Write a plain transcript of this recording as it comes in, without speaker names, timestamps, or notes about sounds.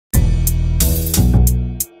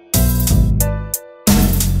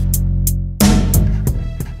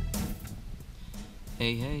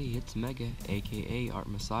Hey, hey, it's Mega, aka Art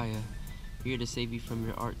Messiah, here to save you from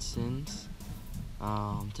your art sins.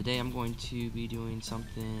 Today I'm going to be doing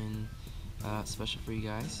something special for you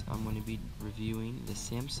guys. I'm going to be reviewing the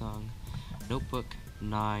Samsung Notebook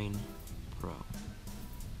 9 Pro.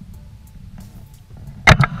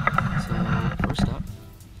 So, first up,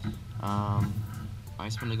 I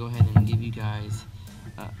just want to go ahead and give you guys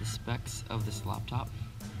the specs of this laptop.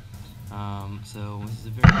 So, this is a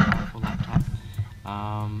very powerful laptop.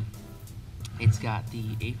 It's got the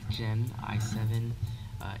 8th gen i7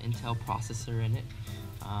 Intel processor in it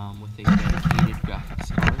with a dedicated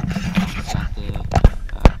graphics card. It's got the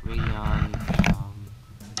Radeon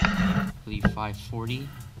I believe 540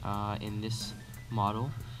 in this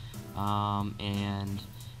model, and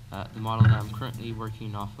the model that I'm currently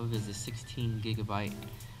working off of is a 16 gigabyte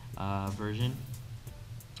version.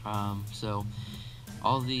 So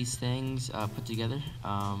all of these things put together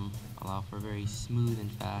allow for very smooth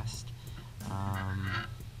and fast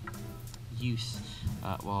use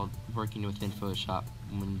while working within Photoshop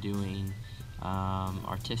when doing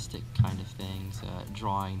artistic kind of things,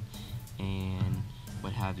 drawing and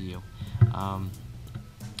what have you.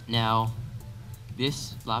 Now,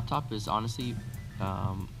 this laptop is honestly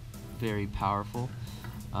very powerful.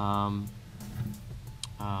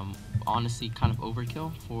 Honestly, kind of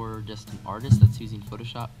overkill for just an artist that's using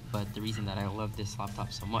Photoshop, but the reason that I love this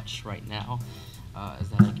laptop so much right now is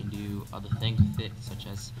that I can do other things with it, such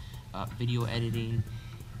as video editing,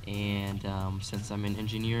 and since I'm an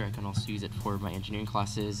engineer, I can also use it for my engineering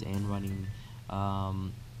classes and running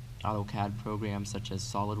AutoCAD programs such as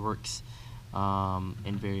SolidWorks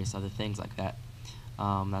and various other things like that.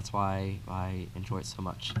 That's why I enjoy it so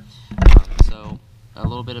much. So a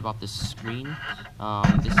little bit about this screen.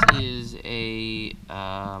 This is a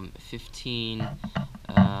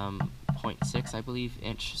 15.6, I believe,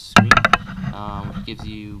 inch screen, which gives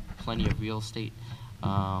you plenty of real estate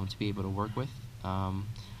to be able to work with.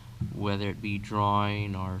 Whether it be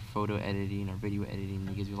drawing or photo editing or video editing,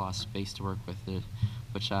 it gives you a lot of space to work with it,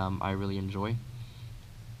 which I really enjoy.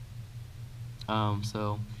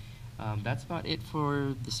 That's about it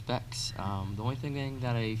for the specs. The only thing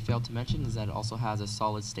that I failed to mention is that it also has a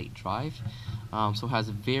solid state drive, so it has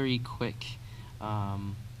a very quick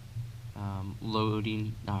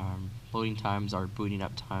loading times or booting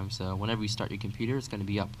up time. So whenever you start your computer, it's going to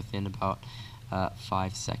be up within about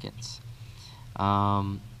 5 seconds.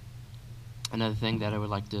 Another thing that I would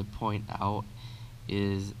like to point out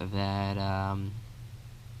is that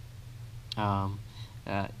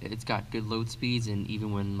it's got good load speeds, and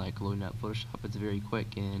even when like loading up Photoshop, it's very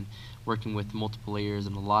quick, and working with multiple layers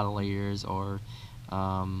and a lot of layers or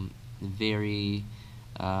very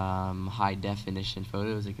high definition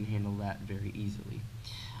photos, it can handle that very easily.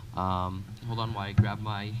 Hold on while I grab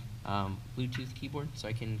my Bluetooth keyboard so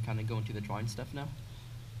I can kind of go into the drawing stuff now.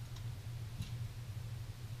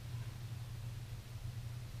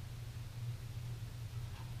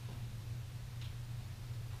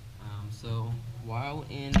 So while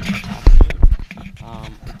in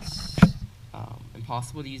it's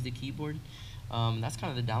impossible to use the keyboard. That's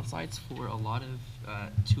kind of the downsides for a lot of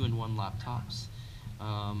two-in-one laptops,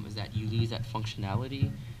 is that you lose that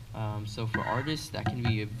functionality. So for artists, that can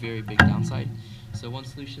be a very big downside. So one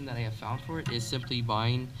solution that I have found for it is simply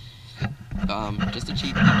buying just a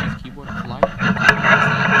cheap Bluetooth keyboard offline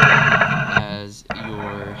as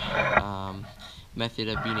your method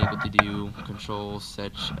of being able to do controls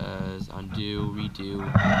such as undo, redo,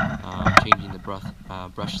 changing the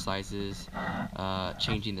brush sizes,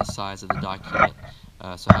 changing the size of the document.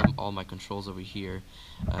 So I have all my controls over here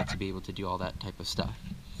to be able to do all that type of stuff.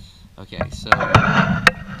 Okay, so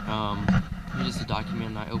here's just a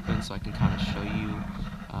document I opened so I can kind of show you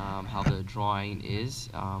how the drawing is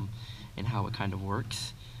and how it kind of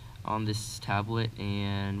works on this tablet,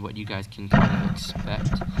 and what you guys can kind of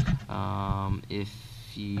expect if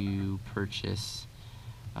you purchase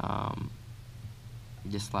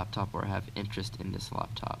this laptop or have interest in this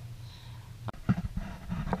laptop.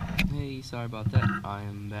 Hey, sorry about that. I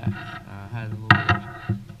am back. Had a little bit of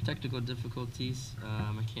technical difficulties.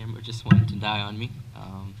 My camera just wanted to die on me.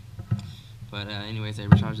 But anyways, I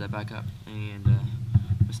recharged that back up and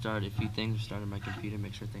restarted a few things. Restarted my computer,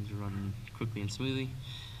 make sure things were running quickly and smoothly.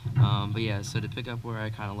 But yeah, so to pick up where I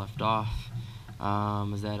kind of left off,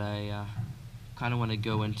 is that I kind of want to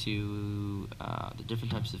go into the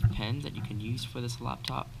different types of pens that you can use for this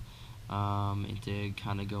laptop, and to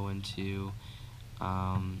kind of go into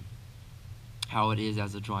how it is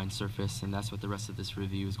as a drawing surface, and that's what the rest of this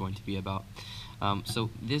review is going to be about. So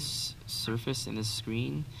this surface and this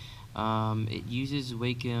screen, it uses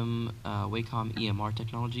Wacom EMR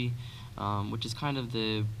technology, which is kind of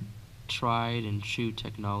the tried and true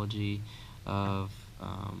technology of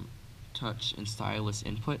touch and stylus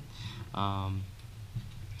input.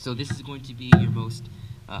 So this is going to be your most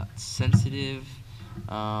sensitive,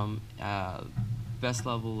 best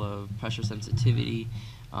level of pressure sensitivity,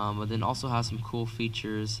 but then also has some cool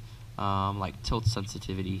features like tilt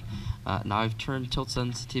sensitivity. Now I've turned tilt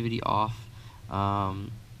sensitivity off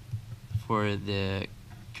for the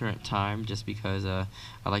current time just because I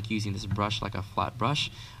like using this brush like a flat brush,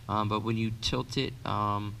 but when you tilt it,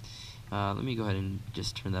 let me go ahead and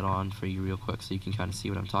just turn that on for you real quick so you can kind of see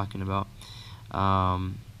what I'm talking about.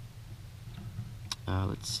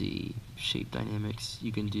 Let's see, shape dynamics.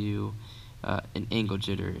 You can do an angle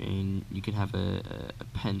jitter, and you can have a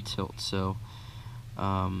pen tilt. So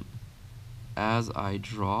as I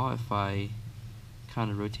draw, if I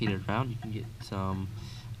kind of rotate it around, you can get some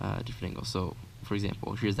different angles. So for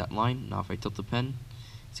example, here's that line. Now if I tilt the pen,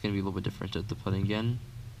 it's going to be a little bit different. Tilt the pen again,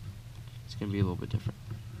 it's going to be a little bit different.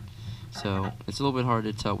 So it's a little bit hard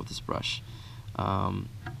to tell with this brush, but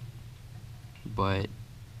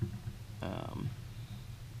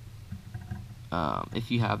if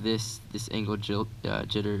you have this angle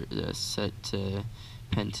jitter set to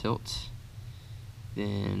pen tilt,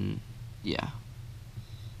 then yeah,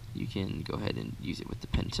 you can go ahead and use it with the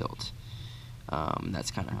pen tilt. That's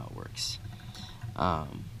kind of how it works. Let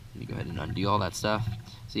me go ahead and undo all that stuff.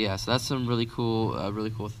 So yeah, so that's some really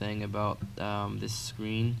cool thing about this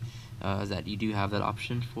screen, is that you do have that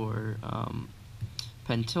option for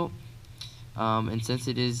pen tilt. And since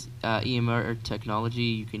it is EMR technology,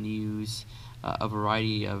 you can use a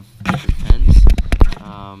variety of different pens,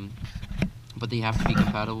 but they have to be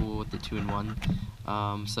compatible with the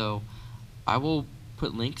 2-in-1. So I will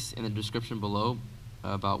put links in the description below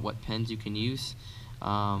about what pens you can use,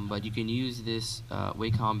 but you can use this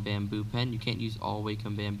Wacom bamboo pen. You can't use all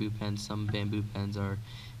Wacom bamboo pens. Some bamboo pens are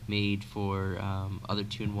made for other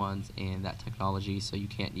 2-in-1s and that technology, so you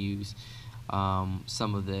can't use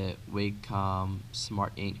some of the Wacom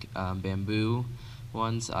Smart Ink bamboo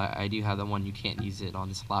ones. I do have the one. You can't use it on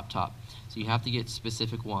this laptop, so you have to get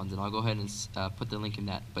specific ones, and I'll go ahead and put the link in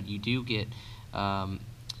that. But you do get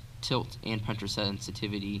tilt and pressure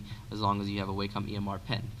sensitivity as long as you have a Wacom EMR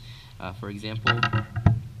pen. For example,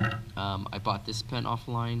 I bought this pen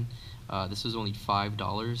offline. This was only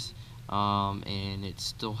 $5, and it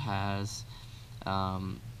still has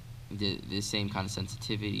the same kind of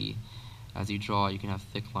sensitivity. As you draw, you can have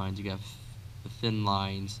thick lines, you can have thin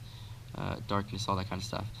lines, darkness, all that kind of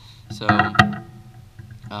stuff. So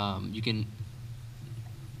you can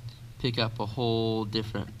pick up a whole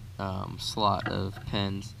different slot of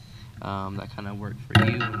pens that kind of work for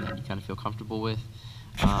you and that you kind of feel comfortable with.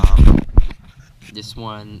 This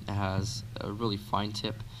one has a really fine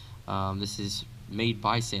tip. This is made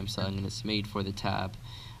by Samsung and it's made for the Tab,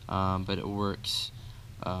 but it works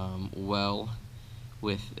well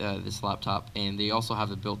with this laptop, and they also have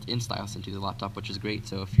a built-in stylus into the laptop, which is great.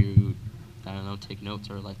 So if you, I don't know, take notes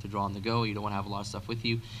or like to draw on the go, you don't want to have a lot of stuff with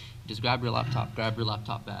you, just grab your laptop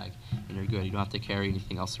bag, and you're good. You don't have to carry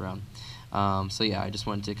anything else around. So yeah, I just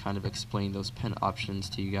wanted to kind of explain those pen options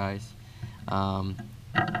to you guys.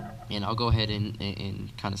 And I'll go ahead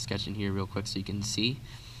and kind of sketch in here real quick so you can see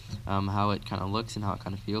how it kind of looks and how it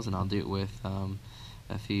kind of feels, and I'll do it with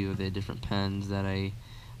a few of the different pens that I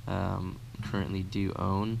currently do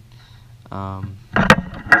own.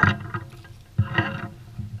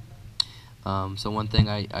 So one thing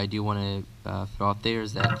I do want to throw out there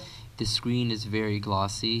is that the screen is very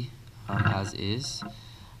glossy, as is.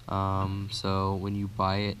 So when you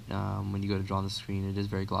buy it, when you go to draw on the screen, it is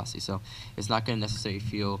very glossy. So it's not going to necessarily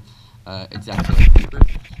feel exactly like paper.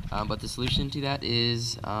 But the solution to that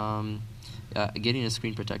is getting a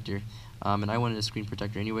screen protector. And I wanted a screen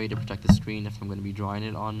protector anyway to protect the screen if I'm going to be drawing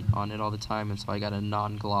it on it all the time. And so I got a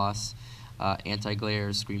non-gloss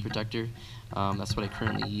anti-glare screen protector. That's what I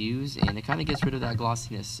currently use, and it kind of gets rid of that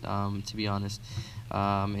glossiness, to be honest.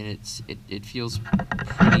 And it feels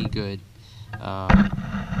pretty good.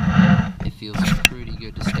 It feels pretty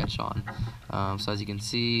good to sketch on. So as you can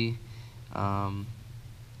see,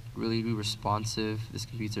 really responsive. This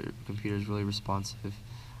computer is really responsive.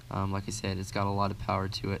 Like I said, it's got a lot of power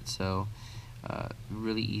to it, so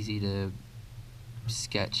really easy to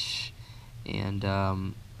sketch and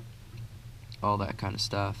all that kind of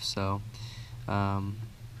stuff. So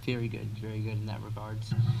very good in that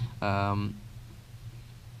regards.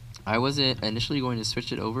 I wasn't initially going to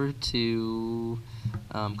switch it over to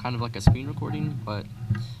kind of like a screen recording, but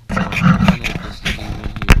I'm kind of just zoom in here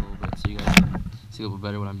a little bit so you guys can see a little bit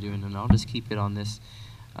better what I'm doing, and I'll just keep it on this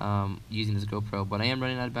using this GoPro, but I am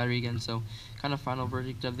running out of battery again. So kind of final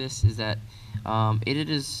verdict of this is that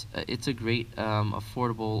it's a great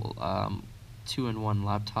affordable 2-in-1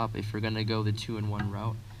 laptop. If you're gonna go the 2-in-1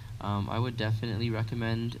 route, I would definitely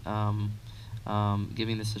recommend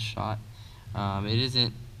giving this a shot. It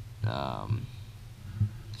isn't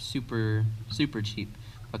super cheap,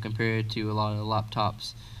 but compared to a lot of the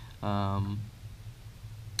laptops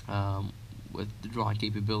with the drawing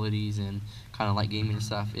capabilities and kind of like gaming and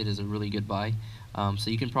stuff, it is a really good buy. So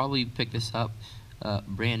you can probably pick this up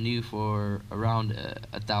brand new for around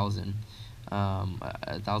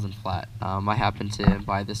 $1,000 flat. I happened to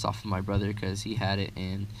buy this off of my brother because he had it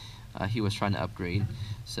and he was trying to upgrade.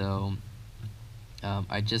 So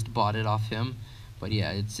I just bought it off him. But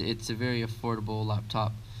yeah, it's a very affordable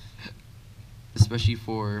laptop, especially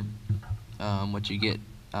for what you get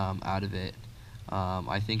out of it.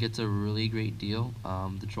 I think it's a really great deal.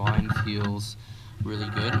 The drawing feels really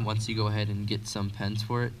good, and once you go ahead and get some pens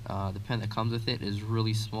for it, the pen that comes with it is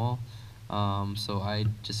really small, so I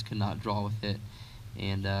just could not draw with it,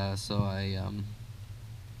 and so I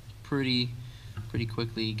pretty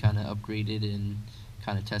quickly kind of upgraded and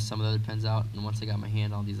kind of test some of the other pens out. And once I got my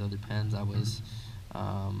hand on these other pens, I was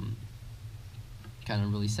kind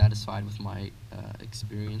of really satisfied with my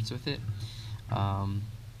experience with it.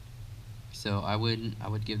 So I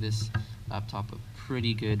would give this laptop a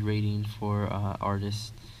pretty good rating for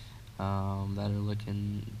artists that are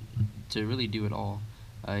looking to really do it all.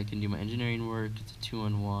 I can do my engineering work. It's a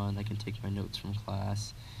 2-in-1. I can take my notes from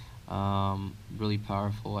class. Really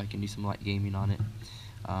powerful. I can do some light gaming on it.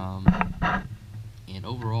 And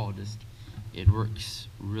overall, just it works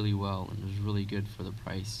really well and is really good for the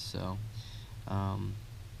price. So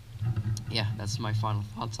yeah, that's my final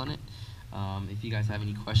thoughts on it. If you guys have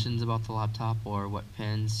any questions about the laptop or what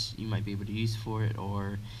pens you might be able to use for it,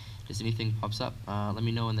 or just anything pops up, let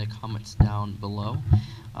me know in the comments down below.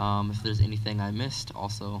 If there's anything I missed,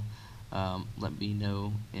 also let me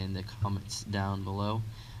know in the comments down below.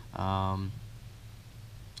 I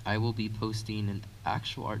will be posting an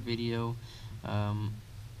actual art video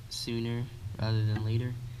sooner rather than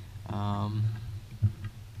later.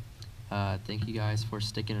 Thank you guys for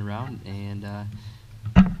sticking around, and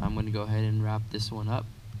I'm going to go ahead and wrap this one up.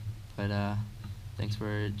 But thanks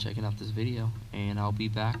for checking out this video, and I'll be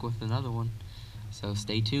back with another one. So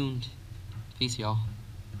stay tuned. Peace, y'all.